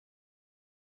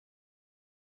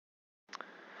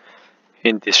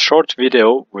In this short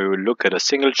video, we will look at a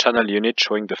single channel unit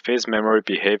showing the phase memory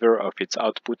behavior of its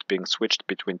output being switched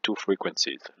between two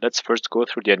frequencies. Let's first go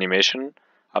through the animation,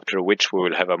 after which we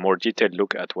will have a more detailed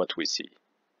look at what we see.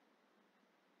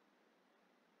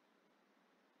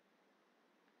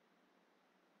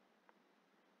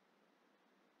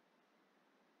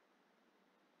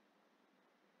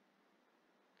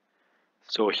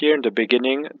 So here in the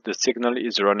beginning, the signal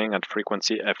is running at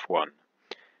frequency F1.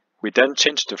 We then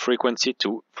change the frequency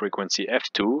to frequency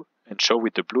F2 and show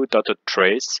with the blue dotted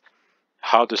trace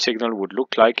how the signal would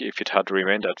look like if it had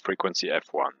remained at frequency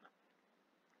F1.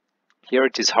 Here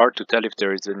it is hard to tell if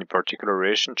there is any particular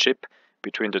relationship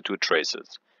between the two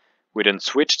traces. We then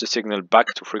switch the signal back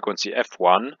to frequency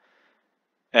F1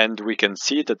 and we can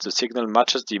see that the signal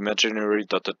matches the imaginary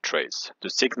dotted trace. The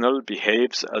signal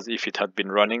behaves as if it had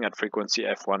been running at frequency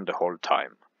F1 the whole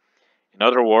time. In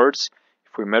other words,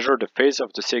 if we measure the phase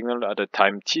of the signal at a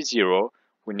time t0,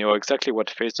 we know exactly what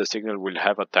phase the signal will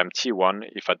have at time t1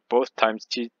 if at both times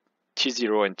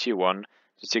t0 and t1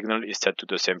 the signal is set to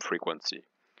the same frequency.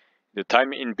 The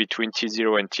time in between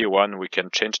t0 and t1 we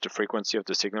can change the frequency of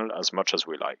the signal as much as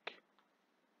we like.